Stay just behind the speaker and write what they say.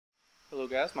Hello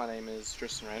guys, my name is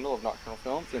Tristan Randall of Nocturnal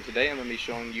Films, and today I'm going to be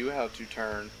showing you how to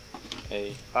turn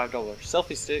a $5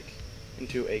 selfie stick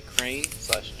into a crane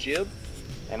slash jib,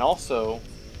 and also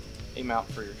a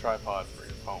mount for your tripod for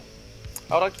your phone.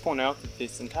 I would like to point out that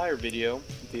this entire video,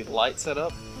 the light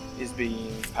setup, is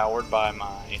being powered by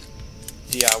my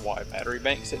DIY battery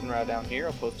bank sitting right down here.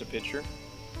 I'll post a picture,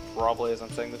 probably as I'm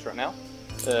saying this right now,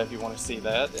 if you want to see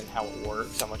that and how it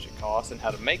works, how much it costs, and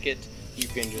how to make it. You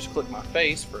can just click my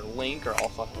face for a link, or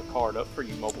also have a card up for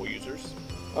you mobile users.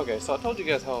 Okay, so I told you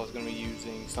guys how I was going to be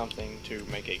using something to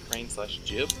make a crane slash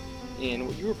jib, and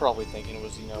what you were probably thinking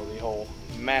was, the whole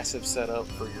massive setup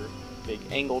for your big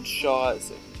angled shots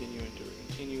that continue into a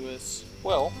continuous.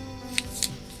 Well,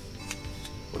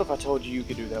 what if I told you you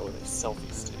could do that with a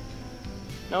selfie stick?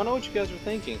 Now I know what you guys are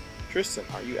thinking. Tristan,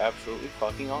 are you absolutely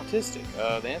fucking autistic?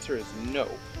 The answer is no,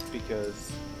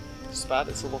 because despite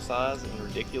its little size and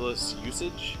ridiculous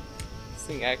usage, this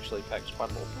thing actually packs quite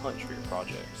a little punch for your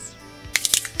projects.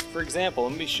 For example,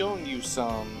 I'm going to be showing you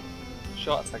some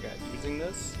shots I got using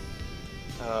this.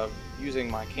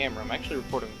 Using my camera. I'm actually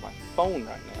recording with my phone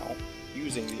right now,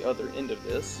 using the other end of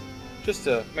this, just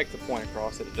to make the point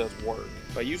across that it does work.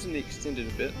 By using the extended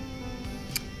a bit,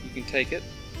 you can take it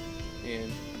and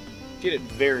get it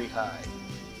very high.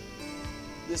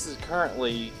 This is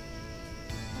currently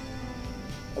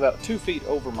about 2 feet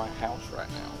over my house right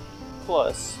now.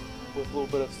 Plus, with a little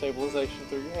bit of stabilization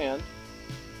through your hand,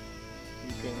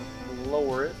 you can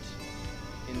lower it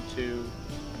into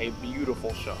a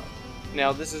beautiful shot.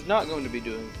 Now, this is not going to be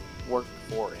doing work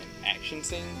for an action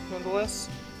scene nonetheless,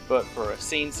 but for a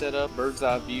scene setup, bird's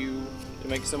eye view, to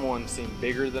make someone seem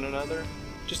bigger than another.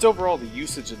 Just overall, the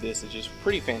usage of this is just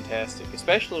pretty fantastic,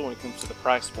 especially when it comes to the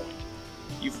price point.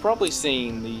 You've probably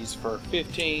seen these for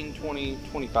 $15, $20,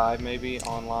 $25 maybe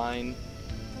online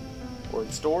or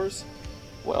in stores.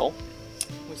 Well,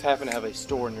 we happen to have a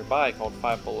store nearby called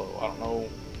Five Below. I don't know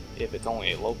if it's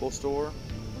only a local store,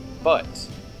 but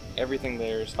everything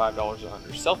there is $5 and under.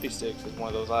 Selfie sticks is one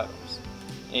of those items.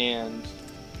 And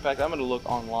in fact, I'm going to look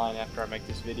online after I make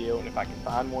this video, and if I can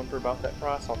find one for about that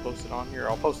price, I'll post it on here.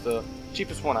 I'll post the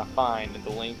cheapest one I find in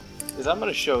the link, because I'm going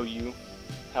to show you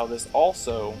how this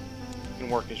also can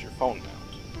work as your phone mount.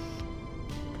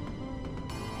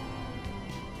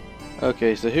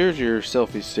 Okay, so here's your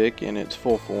selfie stick in its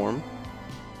full form.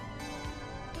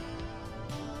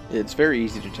 It's very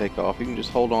easy to take off. You can just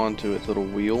hold on to its little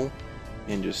wheel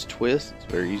and just twist. It's a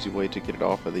very easy way to get it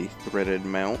off of the threaded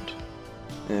mount.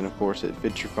 And then of course it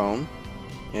fits your phone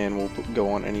and will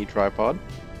go on any tripod.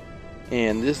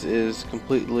 And this is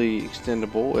completely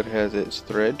extendable. It has its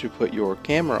thread to put your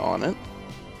camera on it.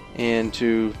 And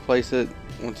to place it,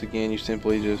 once again, you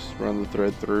simply just run the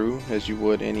thread through as you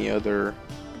would any other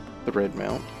thread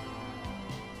mount.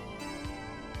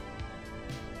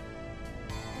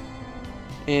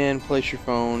 And place your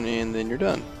phone, and then you're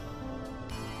done.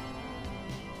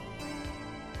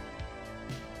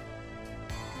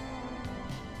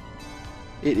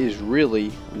 It is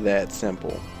really that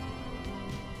simple.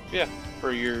 Yeah,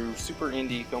 for your super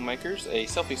indie filmmakers, a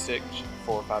selfie stick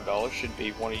for $5 should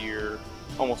be one of your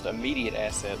almost immediate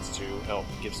assets to help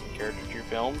give some character to your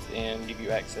films and give you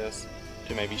access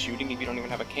to maybe shooting if you don't even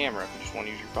have a camera, if you just want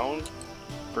to use your phone.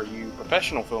 For you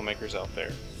professional filmmakers out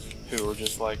there who are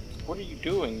just like, what are you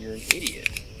doing? You're an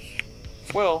idiot.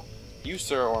 Well, you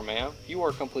sir or ma'am, you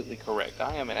are completely correct.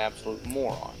 I am an absolute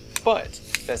moron. But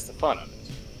that's the fun of it.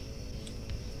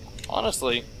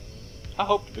 Honestly, I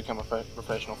hope to become a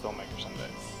professional filmmaker someday.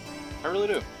 I really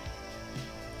do.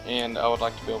 And I would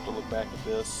like to be able to look back at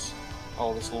this,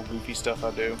 all this little goofy stuff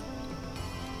I do,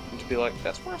 and to be like,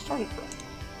 that's where I started from.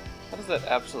 How does that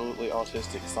absolutely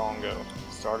autistic song go?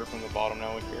 Started from the bottom,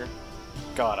 now we're here.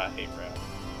 God, I hate rap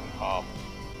and pop.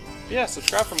 But yeah,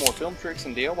 subscribe for more film tricks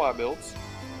and DIY builds.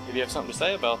 If you have something to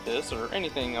say about this or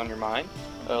anything on your mind,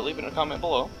 leave it in a comment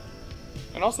below.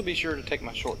 And also be sure to take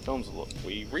my short films a look.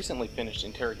 We recently finished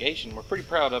Interrogation. We're pretty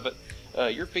proud of it.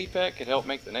 Your feedback could help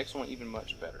make the next one even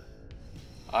much better.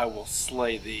 I will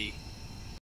slay thee.